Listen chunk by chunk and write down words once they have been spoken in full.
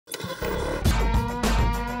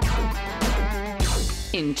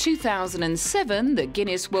In 2007, the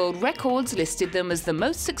Guinness World Records listed them as the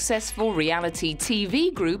most successful reality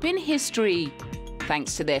TV group in history,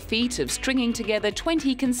 thanks to their feat of stringing together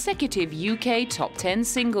 20 consecutive UK top 10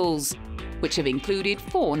 singles, which have included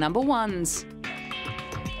 4 number ones.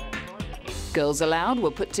 Girls Aloud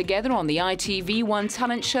were put together on the ITV1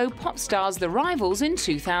 talent show Popstars The Rivals in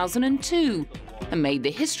 2002 and made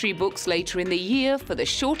the history books later in the year for the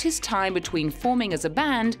shortest time between forming as a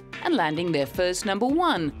band and landing their first number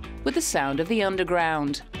one with The Sound of the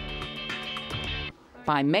Underground.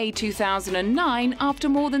 By May 2009, after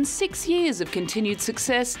more than 6 years of continued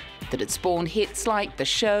success that had spawned hits like The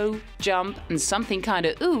Show, Jump and Something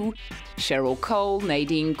Kinda Ooh, Cheryl Cole,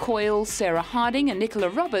 Nadine Coyle, Sarah Harding and Nicola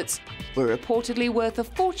Roberts were reportedly worth a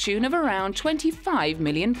fortune of around £25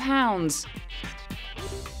 million.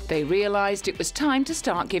 They realised it was time to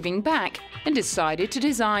start giving back and decided to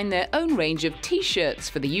design their own range of T-shirts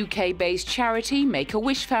for the UK-based charity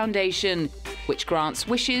Make-A-Wish Foundation, which grants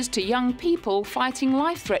wishes to young people fighting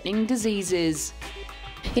life-threatening diseases.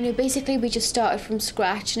 You know, basically we just started from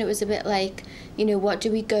scratch and it was a bit like, you know, what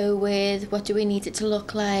do we go with, what do we need it to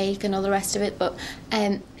look like and all the rest of it. But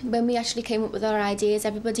when we actually came up with our ideas,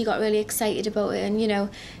 everybody got really excited about it and, you know,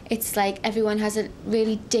 it's like everyone has a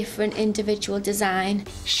really different individual design.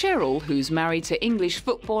 Cheryl, who's married to English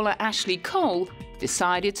footballer Ashley Cole,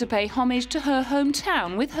 decided to pay homage to her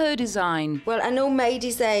hometown with her design. Well, I know my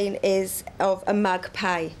design is of a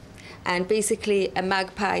magpie, and basically a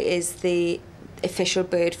magpie is the official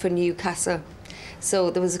bird for Newcastle. So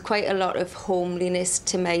there was quite a lot of homeliness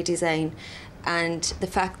to my design, and the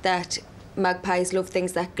fact that magpies love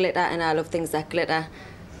things that glitter and I love things that glitter,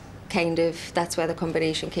 that's where the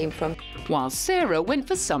combination came from. While Sarah went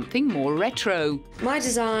for something more retro. My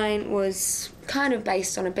design was kind of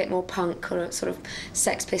based on a bit more punk or a sort of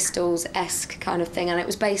Sex Pistols-esque kind of thing, and it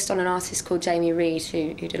was based on an artist called Jamie Reed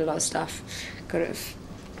who did a lot of stuff kind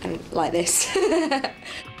of like this.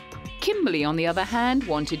 Kimberley, on the other hand,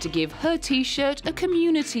 wanted to give her T-shirt a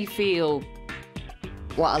community feel.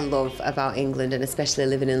 What I love about England, and especially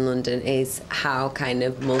living in London, is how kind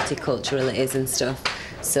of multicultural it is and stuff.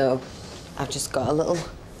 So I've just got a little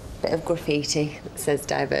bit of graffiti that says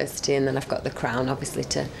diversity, and then I've got the crown, obviously,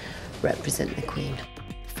 to represent the Queen.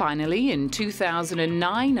 Finally, in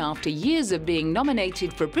 2009, after years of being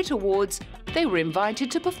nominated for Brit Awards, they were invited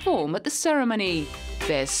to perform at the ceremony.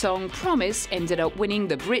 Their song Promise ended up winning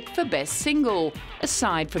the Brit for Best Single.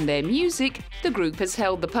 Aside from their music, the group has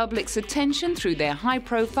held the public's attention through their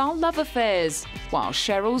high-profile love affairs. While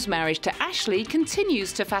Cheryl's marriage to Ashley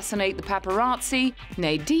continues to fascinate the paparazzi,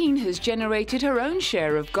 Nadine has generated her own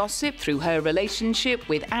share of gossip through her relationship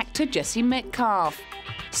with actor Jesse Metcalfe.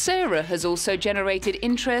 Sarah has also generated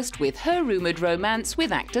interest with her rumoured romance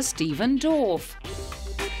with actor Stephen Dorff.